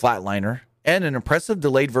Reigns a flatliner and an impressive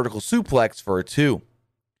delayed vertical suplex for a 2.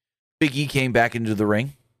 Big E came back into the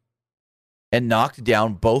ring and knocked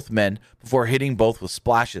down both men before hitting both with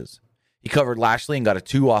splashes. He covered Lashley and got a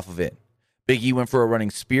 2 off of it. Big E went for a running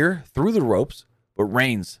spear through the ropes, but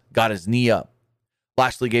Reigns got his knee up.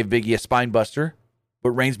 Lashley gave Big E a spine buster, but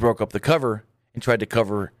Reigns broke up the cover and tried to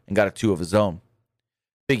cover and got a 2 of his own.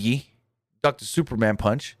 Big E ducked a Superman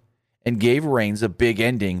punch and gave Reigns a big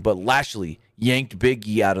ending, but Lashley yanked Big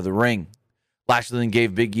E out of the ring. Lashley then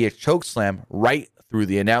gave Big E a chokeslam right through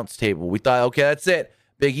the announce table. We thought, okay, that's it.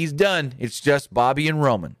 Big E's done. It's just Bobby and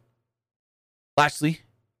Roman. Lashley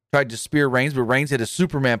tried to spear Reigns, but Reigns hit a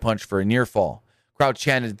Superman punch for a near fall. Crowd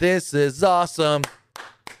chanted, "This is awesome.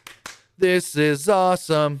 This is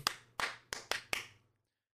awesome."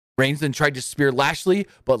 Reigns then tried to spear Lashley,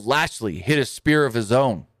 but Lashley hit a spear of his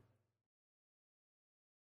own.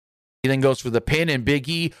 He then goes for the pin, and Big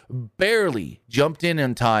E barely jumped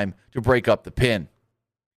in time to break up the pin.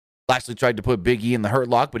 Lashley tried to put Big E in the hurt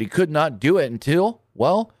lock, but he could not do it until,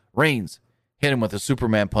 well, Reigns hit him with a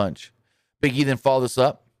Superman punch. Big E then followed this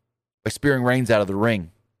up by spearing Reigns out of the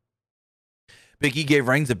ring. Big E gave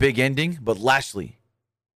Reigns a big ending, but Lashley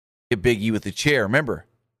hit Big E with a chair. Remember,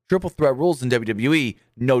 triple threat rules in WWE,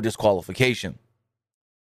 no disqualification.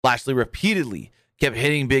 Lashley repeatedly kept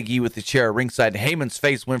hitting Big E with the chair ringside, and Heyman's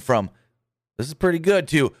face went from, "This is pretty good,"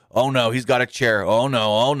 to, "Oh no, he's got a chair. Oh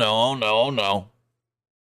no, oh no, oh no, oh no."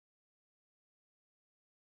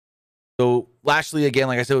 So Lashley, again,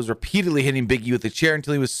 like I said, was repeatedly hitting Big E with the chair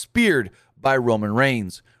until he was speared by Roman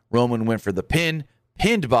Reigns. Roman went for the pin,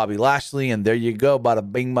 pinned Bobby Lashley, and there you go.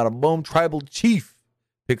 Bada bing, bada boom. Tribal Chief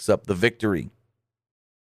picks up the victory.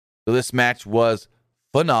 So this match was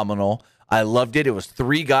phenomenal. I loved it. It was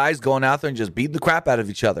 3 guys going out there and just beating the crap out of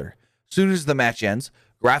each other. As soon as the match ends,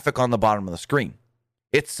 graphic on the bottom of the screen.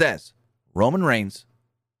 It says Roman Reigns,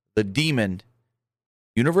 the Demon,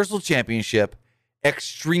 Universal Championship,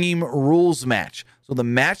 Extreme Rules match. So the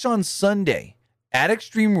match on Sunday at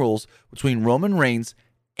Extreme Rules between Roman Reigns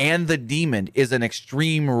and the Demon is an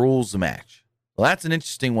Extreme Rules match. Well, that's an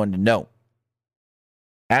interesting one to note.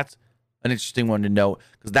 That's an interesting one to note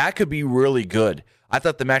because that could be really good. I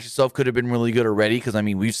thought the match itself could have been really good already because, I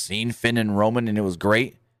mean, we've seen Finn and Roman and it was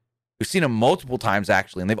great. We've seen them multiple times,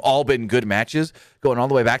 actually, and they've all been good matches going all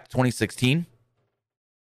the way back to 2016.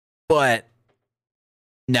 But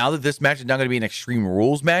now that this match is not going to be an Extreme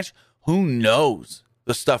Rules match, who knows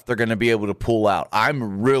the stuff they're going to be able to pull out.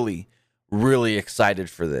 I'm really, really excited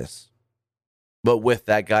for this. But with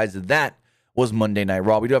that, guys, that was Monday Night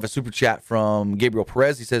Raw. We do have a super chat from Gabriel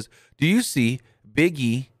Perez. He says, do you see Big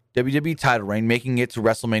E WWE title reign making it to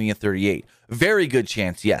WrestleMania 38? Very good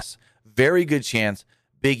chance, yes. Very good chance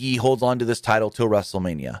Big E holds on to this title till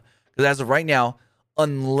WrestleMania. Because as of right now,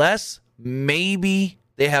 unless maybe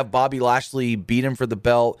they have Bobby Lashley beat him for the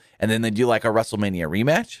belt and then they do like a WrestleMania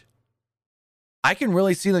rematch, I can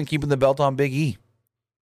really see them keeping the belt on Big E.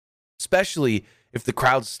 Especially if the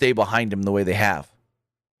crowds stay behind him the way they have.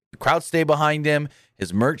 The crowd stay behind him.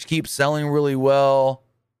 His merch keeps selling really well.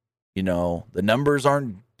 You know, the numbers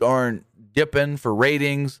aren't dipping for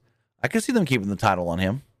ratings. I can see them keeping the title on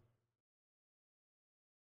him.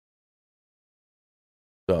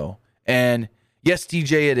 So, and yes,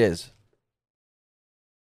 TJ, it is.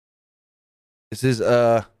 This is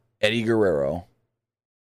Eddie Guerrero.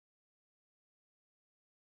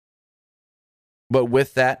 But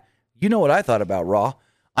with that, you know what I thought about Raw.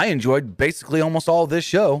 I enjoyed basically almost all of this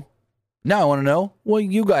show. Now I want to know what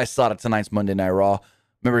you guys thought of tonight's Monday Night Raw.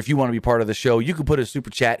 Remember, if you want to be part of the show, you can put a super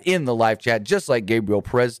chat in the live chat just like Gabriel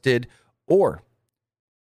Perez did, or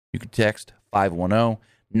you can text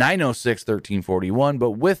 510-906-1341.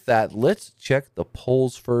 But with that, let's check the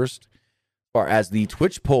polls first. As far as the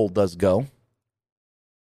Twitch poll does go,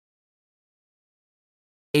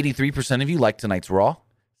 83% of you liked tonight's Raw.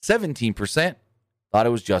 17% thought it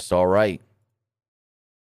was just all right.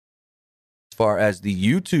 As far as the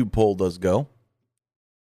YouTube poll does go,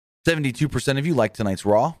 72% of you liked tonight's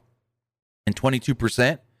Raw, and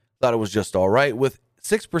 22% thought it was just all right, with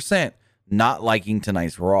 6% not liking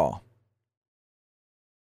tonight's Raw.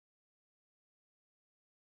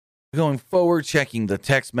 Going forward, checking the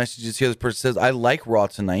text messages here, this person says, I like Raw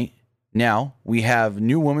tonight. Now, we have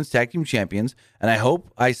new women's tag team champions, and I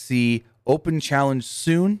hope I see open challenge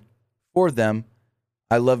soon for them.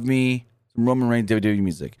 I love me some Roman Reigns WWE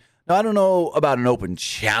music. Now, I don't know about an open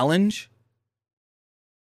challenge,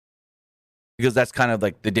 because that's kind of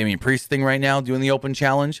like the Damian Priest thing right now, doing the open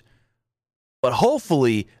challenge. But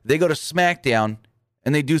hopefully, they go to SmackDown,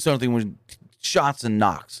 and they do something with Shotzi and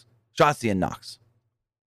Knox.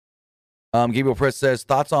 Gabriel Perez says,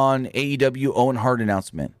 thoughts on AEW Owen Hart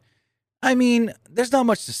announcement? I mean, there's not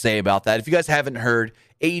much to say about that. If you guys haven't heard,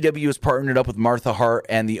 AEW has partnered up with Martha Hart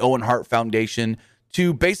and the Owen Hart Foundation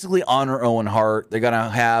to basically honor Owen Hart. They're going to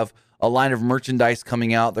have a line of merchandise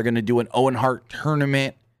coming out. They're going to do an Owen Hart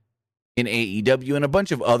tournament in AEW and a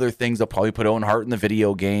bunch of other things. They'll probably put Owen Hart in the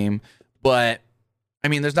video game. But, I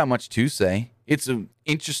mean, there's not much to say. It's an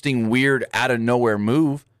interesting, weird, out-of-nowhere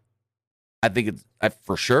move. I think it's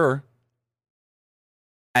for sure.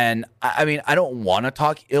 And, I mean, I don't want to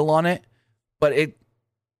talk ill on it, but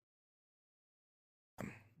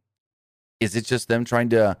is it just them trying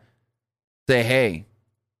to say, hey,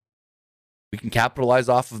 we can capitalize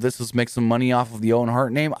off of this, let's make some money off of the Owen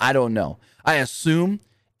Hart name? I don't know. I assume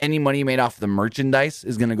any money made off the merchandise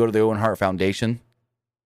is going to go to the Owen Hart Foundation.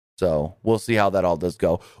 So we'll see how that all does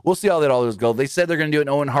go. They said they're going to do an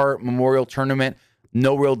Owen Hart Memorial Tournament.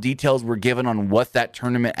 No real details were given on what that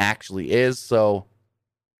tournament actually is. So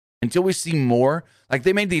until we see more, like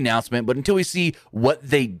they made the announcement, but until we see what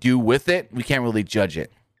they do with it, we can't really judge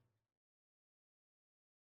it.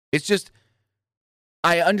 It's just,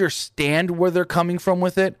 I understand where they're coming from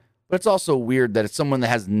with it, but it's also weird that it's someone that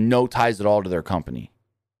has no ties at all to their company.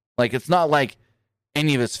 Like, it's not like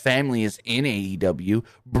any of his family is in AEW.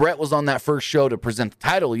 Brett was on that first show to present the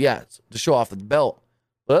title, yes, to show off the belt.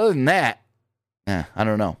 But other than that, I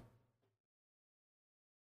don't know.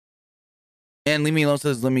 And Lee Malone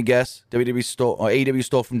says, let me guess, AEW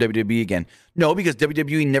stole from WWE again. No, because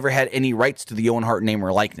WWE never had any rights to the Owen Hart name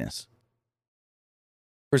or likeness.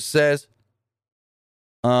 First says,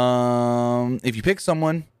 if you pick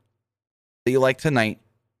someone that you like tonight,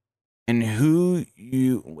 and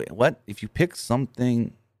if you pick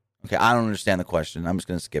something, okay, I don't understand the question. I'm just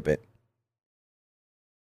going to skip it.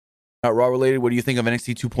 Not Raw related, what do you think of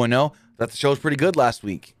NXT 2.0? Thought the show was pretty good last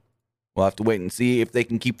week. We'll have to wait and see if they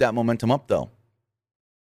can keep that momentum up, though.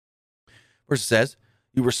 Versus says,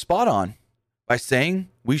 you were spot on by saying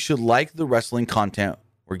we should like the wrestling content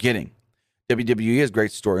we're getting. WWE has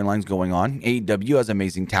great storylines going on. AEW has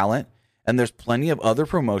amazing talent. And there's plenty of other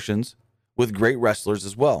promotions with great wrestlers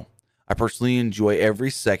as well. I personally enjoy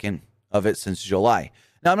every second of it since July.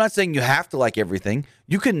 Now, I'm not saying you have to like everything.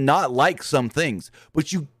 You can not like some things,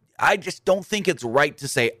 but I just don't think it's right to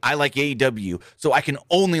say I like AEW, so I can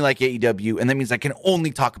only like AEW, and that means I can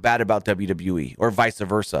only talk bad about WWE or vice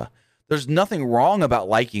versa. There's nothing wrong about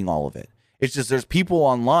liking all of it. It's just there's people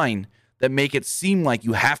online that make it seem like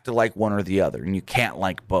you have to like one or the other, and you can't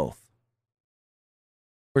like both.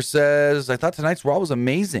 Or says, I thought tonight's Raw was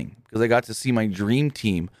amazing because I got to see my dream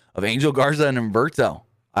team of Angel Garza and Humberto.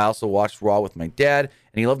 I also watched Raw with my dad,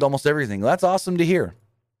 and he loved almost everything. That's awesome to hear.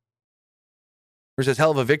 Or says,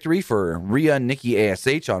 hell of a victory for Rhea and Nikki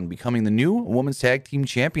ASH on becoming the new Women's Tag Team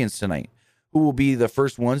Champions tonight. Who will be the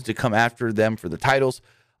first ones to come after them for the titles?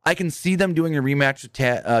 I can see them doing a rematch with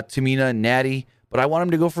Tamina and Natty, but I want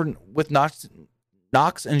them to go with Nox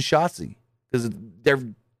and Shotzi because they're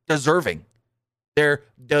deserving. They're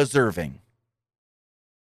deserving.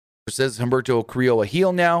 It says Humberto Carrillo a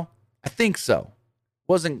heel now. I think so.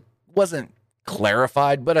 Wasn't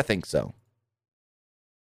clarified, but I think so.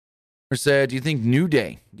 Or said, do you think New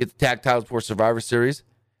Day get the tag titles for Survivor Series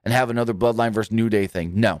and have another Bloodline versus New Day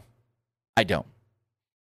thing? No, I don't.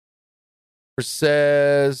 Or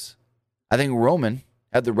says, I think Roman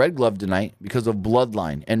had the red glove tonight because of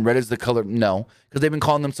Bloodline, and red is the color. No, because they've been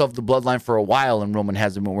calling themselves the Bloodline for a while, and Roman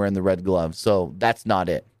hasn't been wearing the red glove, so that's not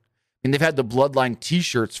it. And they've had the Bloodline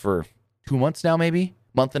T-shirts for 2 months now, maybe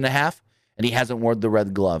month and a half, and he hasn't worn the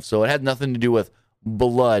red glove, so it had nothing to do with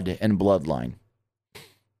blood and Bloodline.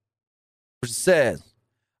 Which says,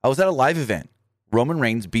 I was at a live event. Roman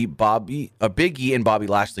Reigns beat Big E and Bobby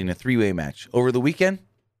Lashley in a three-way match over the weekend.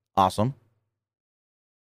 Awesome.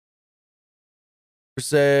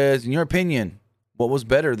 Says, in your opinion, what was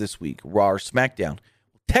better this week, Raw or SmackDown?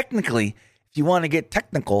 Technically, if you want to get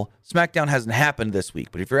technical, SmackDown hasn't happened this week.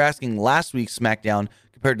 But if you're asking last week's SmackDown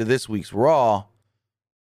compared to this week's Raw,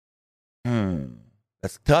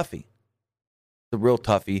 that's a toughie. The real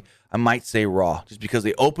toughie. I might say Raw, just because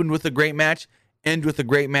they opened with a great match, end with a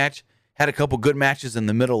great match, had a couple good matches in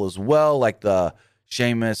the middle as well, like the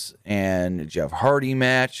Sheamus and Jeff Hardy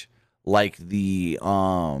match, like the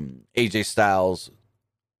AJ Styles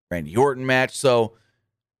Randy Orton match. So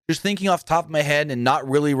just thinking off the top of my head and not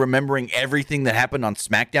really remembering everything that happened on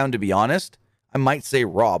SmackDown, to be honest, I might say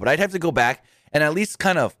Raw, but I'd have to go back and at least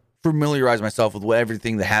kind of familiarize myself with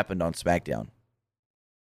everything that happened on SmackDown.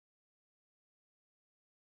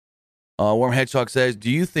 Warm Hedgehog says,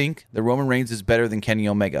 do you think that Roman Reigns is better than Kenny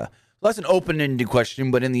Omega? Well, that's an open-ended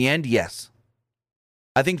question, but in the end, yes.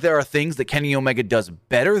 I think there are things that Kenny Omega does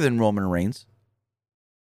better than Roman Reigns.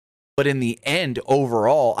 But in the end,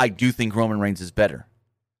 overall, I do think Roman Reigns is better.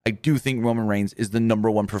 I do think Roman Reigns is the number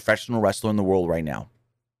one professional wrestler in the world right now.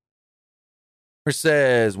 Or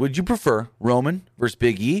says, would you prefer Roman versus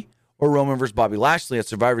Big E or Roman versus Bobby Lashley at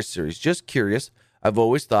Survivor Series? Just curious. I've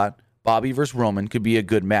always thought Bobby versus Roman could be a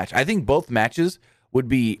good match. I think both matches would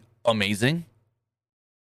be amazing.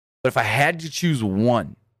 But if I had to choose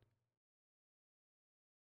one,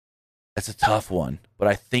 that's a tough one. But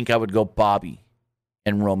I think I would go Bobby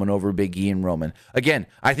and Roman over Big E and Roman. Again,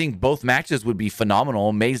 I think both matches would be phenomenal,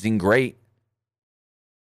 amazing, great.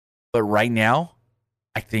 But right now,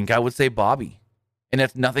 I think I would say Bobby. And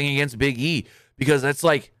that's nothing against Big E, because that's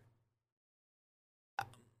like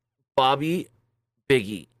Bobby, Big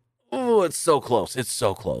E. Oh, it's so close. It's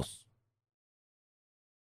so close.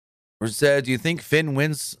 Or said, do you think Finn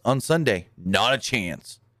wins on Sunday? Not a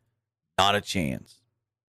chance. Not a chance.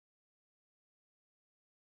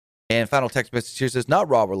 And final text message here says, not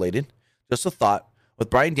Raw related, just a thought. With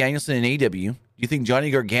Bryan Danielson in AEW, do you think Johnny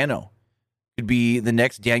Gargano could be the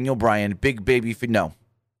next Daniel Bryan, big baby?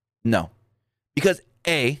 No. Because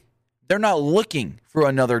A, they're not looking for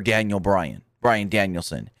another Bryan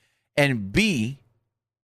Danielson. And B,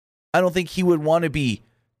 I don't think he would want to be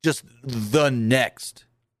just the next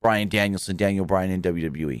Bryan Danielson, Daniel Bryan in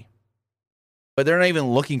WWE. But they're not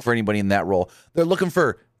even looking for anybody in that role. They're looking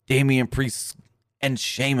for Damian Priest and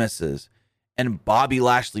Sheamus's and Bobby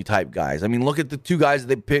Lashley type guys. I mean, look at the two guys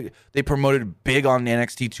that they promoted big on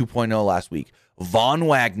NXT 2.0 last week. Von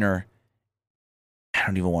Wagner, I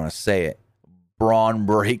don't even want to say it, Braun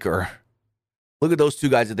Breaker. Look at those two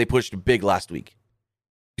guys that they pushed big last week.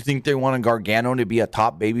 You think they want Gargano to be a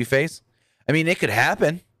top babyface? I mean, it could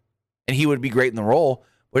happen, and he would be great in the role,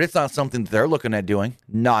 but it's not something that they're looking at doing.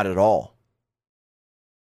 Not at all.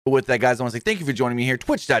 But with that, guys, I want to say thank you for joining me here.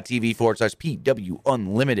 Twitch.tv/PW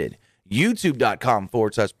Unlimited.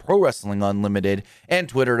 youtube.com/Pro Wrestling Unlimited, and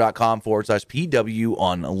twitter.com/PW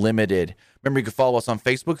Unlimited. Remember, you can follow us on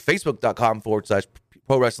Facebook,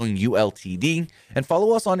 facebook.com/Pro Wrestling ULTD, and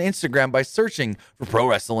follow us on Instagram by searching for Pro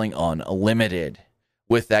Wrestling Unlimited.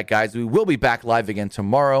 With that, guys, we will be back live again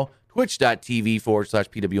tomorrow,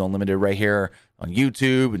 twitch.tv/PW Unlimited, right here on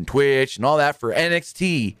YouTube and Twitch and all that for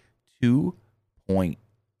NXT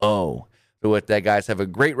 2.0. So with that, guys, have a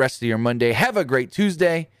great rest of your Monday. Have a great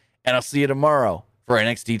Tuesday, and I'll see you tomorrow for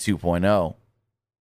NXT 2.0.